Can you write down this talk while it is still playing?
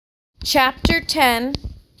Chapter 10.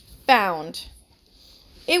 Found.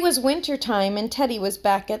 It was winter time, and Teddy was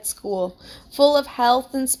back at school, full of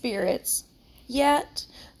health and spirits. Yet,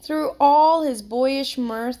 through all his boyish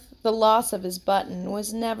mirth, the loss of his button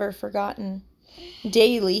was never forgotten.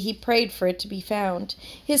 Daily he prayed for it to be found.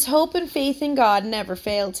 His hope and faith in God never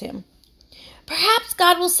failed him. "Perhaps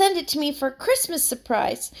God will send it to me for a Christmas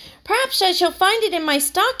surprise. Perhaps I shall find it in my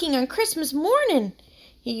stocking on Christmas morning,"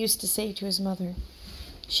 he used to say to his mother.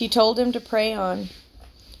 She told him to pray on.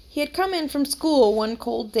 He had come in from school one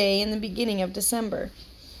cold day in the beginning of December.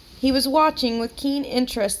 He was watching with keen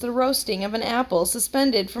interest the roasting of an apple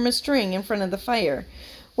suspended from a string in front of the fire,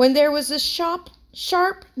 when there was a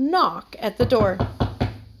sharp knock at the door,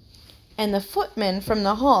 and the footman from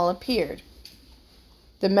the hall appeared.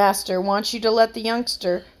 "The master wants you to let the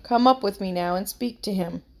youngster come up with me now and speak to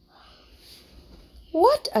him."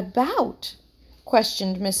 "What about?"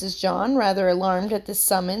 questioned Mrs. John, rather alarmed at this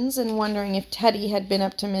summons and wondering if Teddy had been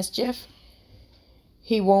up to mischief.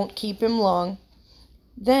 "He won't keep him long."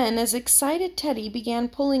 Then, as excited Teddy began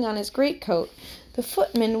pulling on his greatcoat, the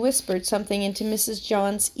footman whispered something into Mrs.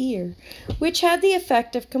 John's ear, which had the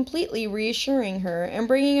effect of completely reassuring her and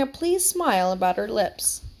bringing a pleased smile about her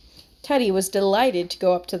lips. Teddy was delighted to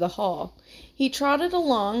go up to the hall. He trotted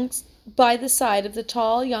along by the side of the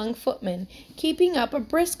tall young footman, keeping up a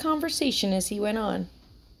brisk conversation as he went on.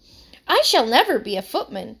 "I shall never be a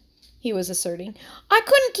footman," he was asserting. "I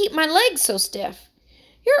couldn't keep my legs so stiff.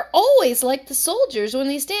 You're always like the soldiers when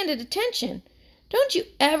they stand at attention. Don't you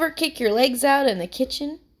ever kick your legs out in the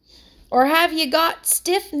kitchen? Or have you got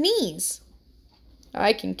stiff knees?"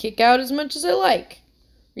 "I can kick out as much as I like,"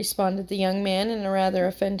 responded the young man in a rather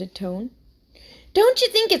offended tone. "Don't you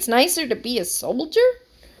think it's nicer to be a soldier?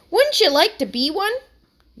 Wouldn't you like to be one?"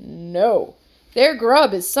 "No. Their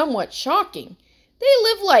grub is somewhat shocking. They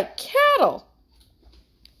live like cattle."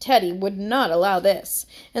 Teddy would not allow this,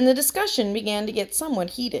 and the discussion began to get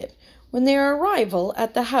somewhat heated, when their arrival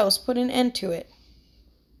at the house put an end to it.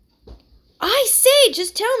 "I say,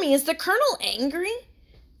 just tell me, is the colonel angry?"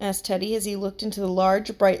 asked Teddy as he looked into the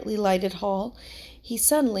large, brightly lighted hall. He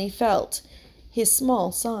suddenly felt his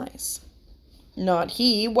small size. "Not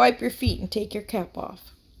he. Wipe your feet and take your cap off."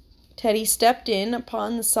 Teddy stepped in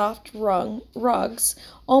upon the soft rugs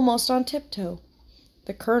almost on tiptoe.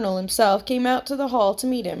 The colonel himself came out to the hall to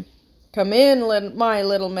meet him. "Come in, my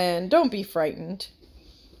little man. Don't be frightened."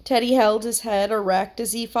 Teddy held his head erect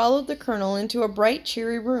as he followed the colonel into a bright,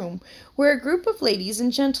 cheery room, where a group of ladies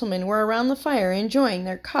and gentlemen were around the fire enjoying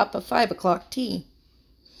their cup of 5 o'clock tea.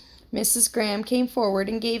 Mrs. Graham came forward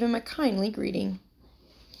and gave him a kindly greeting.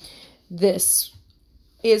 "This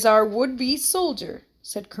is our would-be soldier,"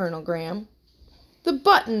 said Colonel Graham. "The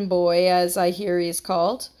Button Boy, as I hear he is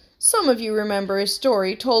called. Some of you remember his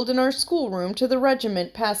story told in our schoolroom to the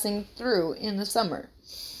regiment passing through in the summer.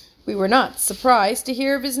 We were not surprised to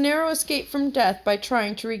hear of his narrow escape from death by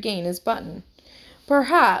trying to regain his button.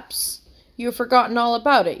 Perhaps you have forgotten all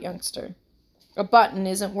about it, youngster. A button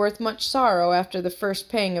isn't worth much sorrow after the first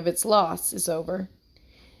pang of its loss is over."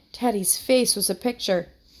 Teddy's face was a picture.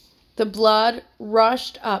 The blood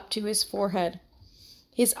rushed up to his forehead.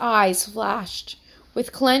 His eyes flashed.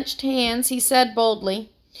 With clenched hands he said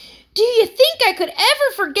boldly, "Do you think I could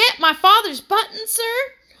ever forget my father's button,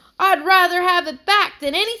 sir? I'd rather have it back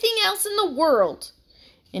than anything else in the world.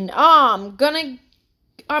 And I'm going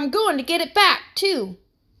to get it back, too."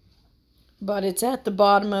 "But it's at the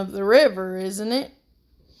bottom of the river, isn't it?"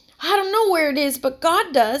 "I don't know where it is, but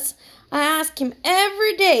God does. I ask him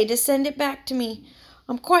every day to send it back to me.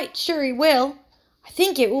 I'm quite sure he will. I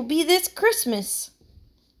think it will be this Christmas."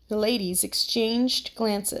 The ladies exchanged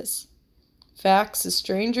glances. "Facts is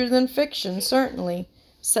stranger than fiction, certainly,"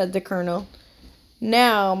 said the colonel.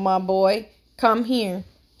 "Now, my boy, come here."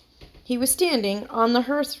 He was standing on the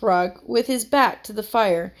hearth-rug with his back to the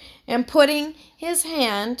fire, and putting his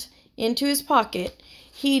hand into his pocket,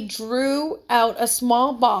 he drew out a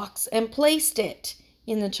small box and placed it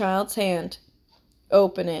in the child's hand.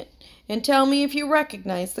 "Open it, and tell me if you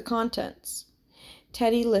recognize the contents."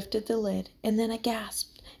 Teddy lifted the lid, and then a gasp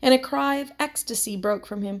and a cry of ecstasy broke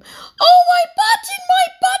from him. "Oh, my button, my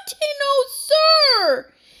button! Oh,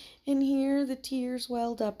 sir!" And here the tears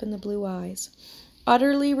welled up in the blue eyes.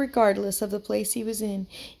 Utterly regardless of the place he was in,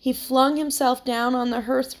 he flung himself down on the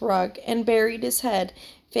hearth-rug and buried his head,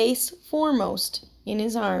 face foremost, in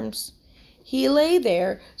his arms. He lay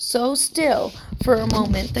there so still for a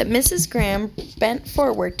moment that Mrs. Graham bent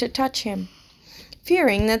forward to touch him,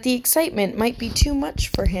 fearing that the excitement might be too much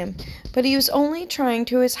for him, but he was only trying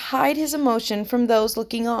to hide his emotion from those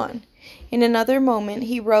looking on. In another moment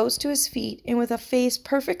he rose to his feet, and with a face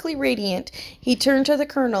perfectly radiant, he turned to the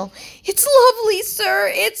colonel. "It's lovely, sir!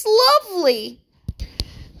 It's lovely!"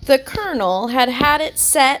 The colonel had had it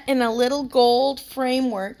set in a little gold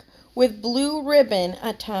framework with blue ribbon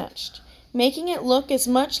attached, making it look as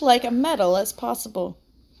much like a medal as possible.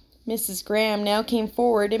 Mrs. Graham now came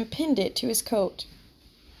forward and pinned it to his coat.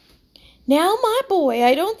 "Now, my boy,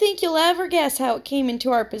 I don't think you'll ever guess how it came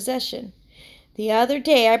into our possession. The other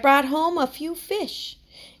day I brought home a few fish.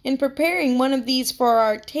 In preparing one of these for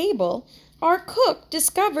our table, our cook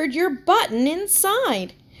discovered your button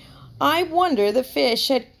inside. I wonder the fish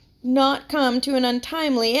had not come to an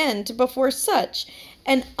untimely end before such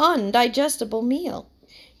an undigestible meal.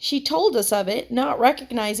 She told us of it, not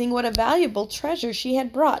recognizing what a valuable treasure she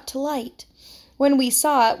had brought to light. When we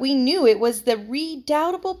saw it, we knew it was the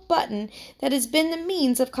redoubtable button that has been the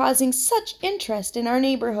means of causing such interest in our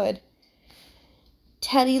neighborhood."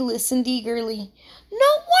 Teddy listened eagerly. "No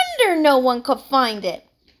wonder no one could find it,"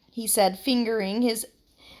 he said, fingering his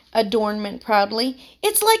adornment proudly.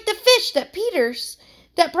 "It's like the fish that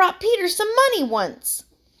brought Peter some money once."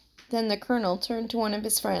 Then the colonel turned to one of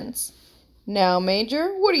his friends. "Now,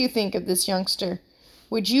 Major, what do you think of this youngster?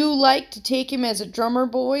 Would you like to take him as a drummer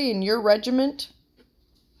boy in your regiment?"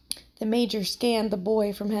 The major scanned the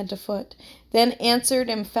boy from head to foot, then answered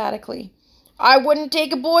emphatically, "I wouldn't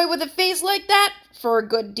take a boy with a face like that for a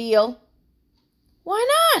good deal." "Why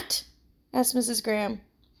not?" asked Mrs. Graham.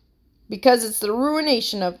 "Because it's the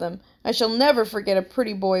ruination of them. I shall never forget a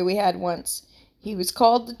pretty boy we had once. He was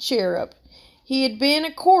called the Cherub. He had been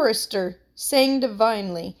a chorister, sang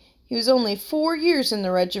divinely. He was only 4 years in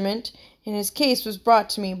the regiment, and his case was brought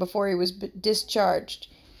to me before he was discharged.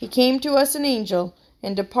 He came to us an angel,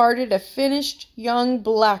 and departed a finished young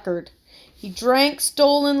blackguard. He drank,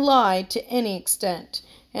 stole, and lied to any extent,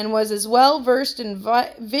 and was as well versed in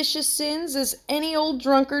vicious sins as any old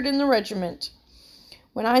drunkard in the regiment.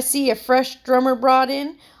 When I see a fresh drummer brought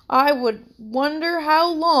in, I would wonder how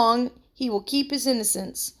long he will keep his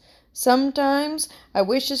innocence. Sometimes I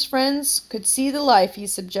wish his friends could see the life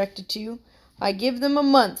he's subjected to. I give them a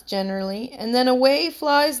month generally, and then away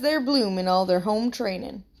flies their bloom in all their home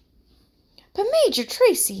training." "But, Major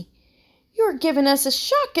Tracy, you are giving us a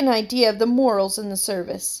shocking idea of the morals in the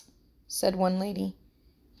service," said one lady.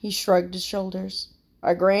 He shrugged his shoulders.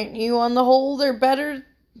 "I grant you, on the whole, they are better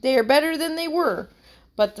than they were.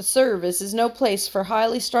 But the service is no place for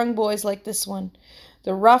highly strung boys like this one.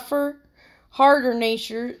 The rougher, harder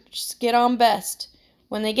natures get on best.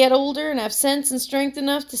 When they get older and have sense and strength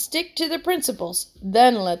enough to stick to their principles,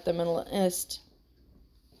 then let them enlist."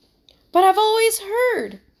 "But I've always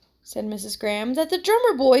heard," said Mrs. Graham, "that the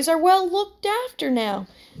drummer boys are well looked after now.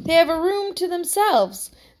 They have a room to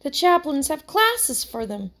themselves. The chaplains have classes for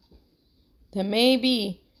them." "That may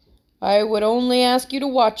be. I would only ask you to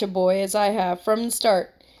watch a boy, as I have, from the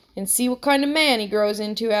start, and see what kind of man he grows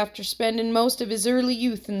into after spending most of his early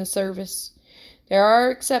youth in the service. There are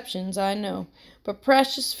exceptions, I know, but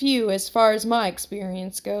precious few as far as my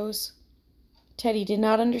experience goes." Teddy did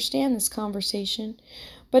not understand this conversation,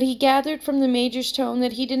 but he gathered from the major's tone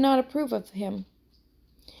that he did not approve of him.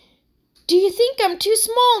 "Do you think I'm too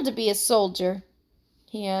small to be a soldier?"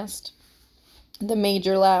 he asked. The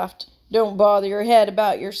major laughed. "Don't bother your head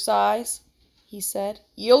about your size," he said.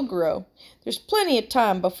 "You'll grow. There's plenty of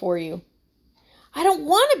time before you." "I don't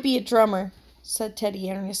want to be a drummer," said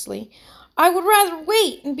Teddy earnestly. "I would rather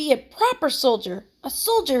wait and be a proper soldier, a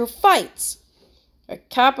soldier who fights." "A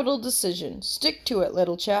capital decision. Stick to it,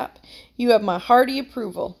 little chap. You have my hearty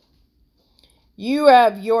approval." "You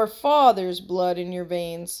have your father's blood in your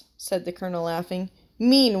veins," said the colonel, laughing.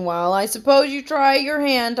 "Meanwhile, I suppose you try your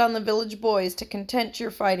hand on the village boys to content your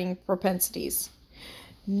fighting propensities."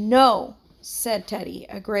 "No," said Teddy,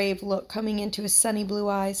 a grave look coming into his sunny blue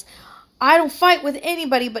eyes. "I don't fight with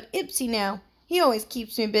anybody but Ipsy now. He always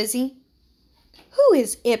keeps me busy." "Who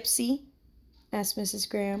is Ipsy?" asked Mrs.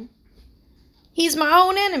 Graham. "He's my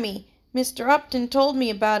own enemy. Mr. Upton told me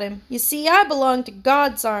about him. You see, I belong to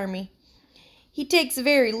God's army. He takes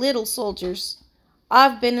very little soldiers.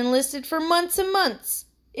 I've been enlisted for months and months.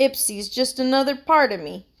 Ipsy's just another part of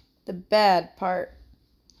me, the bad part."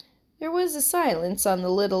 There was a silence on the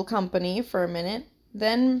little company for a minute.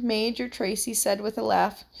 Then Major Tracy said with a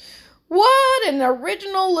laugh, "What an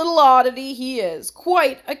original little oddity he is!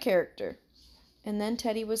 Quite a character." And then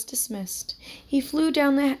Teddy was dismissed. He flew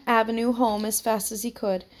down the avenue home as fast as he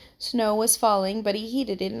could. Snow was falling, but he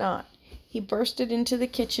heeded it not. He bursted into the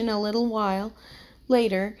kitchen a little while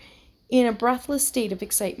later in a breathless state of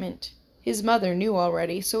excitement. His mother knew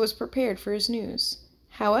already, so was prepared for his news.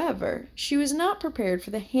 However, she was not prepared for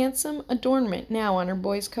the handsome adornment now on her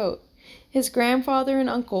boy's coat. His grandfather and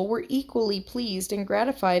uncle were equally pleased and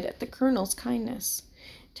gratified at the colonel's kindness.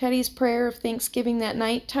 Teddy's prayer of thanksgiving that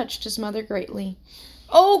night touched his mother greatly.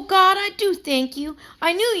 "Oh, God, I do thank you.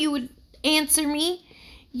 I knew you would answer me.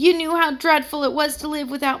 You knew how dreadful it was to live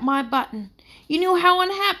without my button. You knew how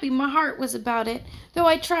unhappy my heart was about it, though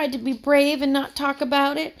I tried to be brave and not talk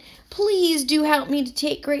about it. Please do help me to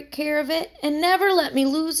take great care of it, and never let me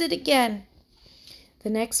lose it again." The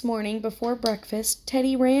next morning, before breakfast,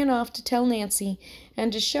 Teddy ran off to tell Nancy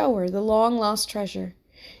and to show her the long-lost treasure.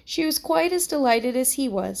 She was quite as delighted as he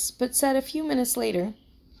was, but said a few minutes later,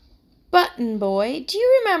 "Button boy, do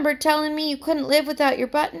you remember telling me you couldn't live without your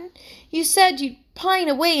button? You said you'd pine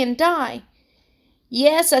away and die."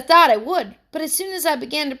 "Yes, I thought I would, but as soon as I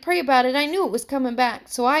began to pray about it, I knew it was coming back,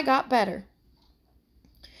 so I got better."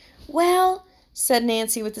 "Well," said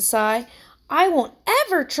Nancy with a sigh, "I won't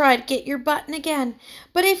ever try to get your button again,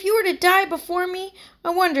 but if you were to die before me, I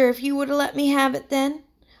wonder if you would let me have it then.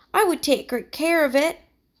 I would take great care of it."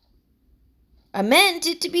 "I meant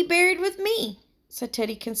it to be buried with me," said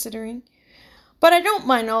Teddy, considering, "but I don't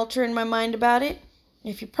mind altering my mind about it.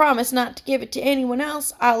 If you promise not to give it to anyone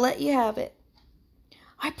else, I'll let you have it."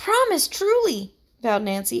 "I promise, truly," vowed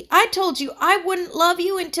Nancy. "I told you I wouldn't love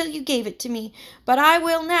you until you gave it to me, but I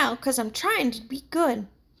will now, 'cause I'm trying to be good.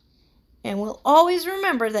 And we'll always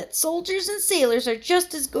remember that soldiers and sailors are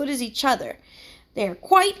just as good as each other. They are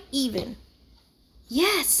quite even."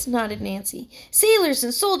 "Yes," nodded Nancy. "Sailors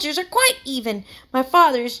and soldiers are quite even. My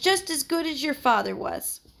father is just as good as your father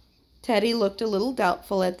was." Teddy looked a little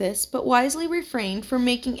doubtful at this, but wisely refrained from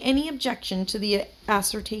making any objection to the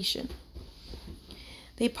assertion.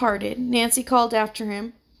 They parted. Nancy called after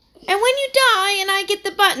him, "And when you die and I get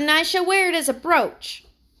the button, I shall wear it as a brooch."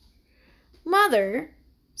 "Mother,"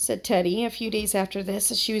 said Teddy, a few days after this,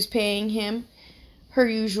 as she was paying him her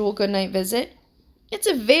usual good-night visit, "it's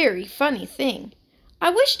a very funny thing. I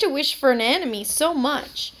wish to wish for an enemy so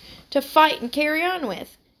much, to fight and carry on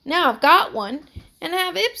with. Now I've got one, and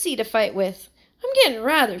have Ipsy to fight with. I'm getting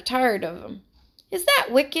rather tired of him. Is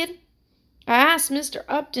that wicked? I asked Mr.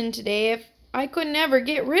 Upton today if I couldn't ever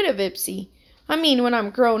get rid of Ipsy. I mean when I'm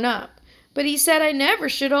grown up. But he said I never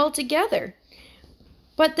should altogether,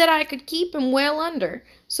 but that I could keep him well under,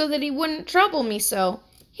 so that he wouldn't trouble me so.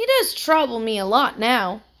 He does trouble me a lot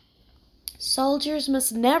now." "Soldiers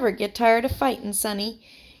must never get tired of fighting, sonny.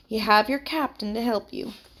 You have your captain to help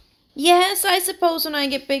you." "Yes, I suppose when I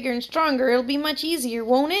get bigger and stronger it'll be much easier,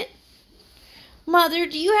 won't it? Mother,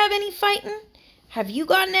 do you have any fighting? Have you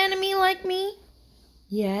got an enemy like me?"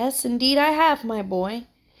 "Yes, indeed I have, my boy."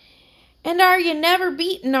 "And are you never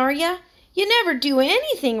beaten, are you? You never do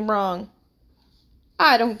anything wrong."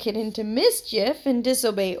 "I don't get into mischief and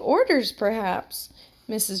disobey orders, perhaps,"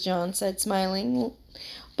 Mrs. John said, smiling,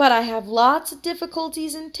 "but I have lots of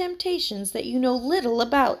difficulties and temptations that you know little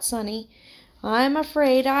about, sonny. I'm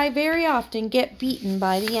afraid I very often get beaten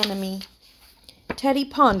by the enemy." Teddy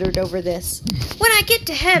pondered over this. "When I get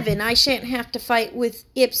to heaven, I shan't have to fight with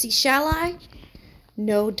Ipsy, shall I?"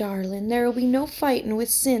 "No, darling, there will be no fighting with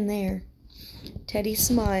sin there." Teddy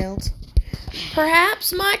smiled.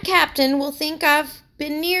 "Perhaps my captain will think I've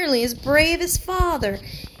been nearly as brave as father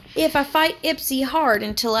if I fight Ipsy hard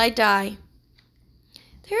until I die."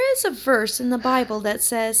 There is a verse in the Bible that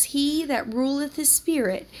says, "He that ruleth his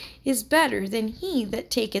spirit is better than he that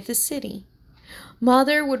taketh a city."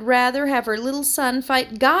 Mother would rather have her little son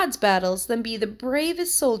fight God's battles than be the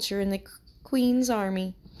bravest soldier in the Queen's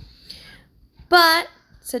army. "But,"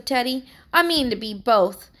 said Teddy, "I mean to be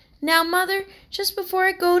both. Now, Mother, just before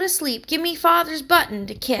I go to sleep, give me father's button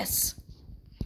to kiss."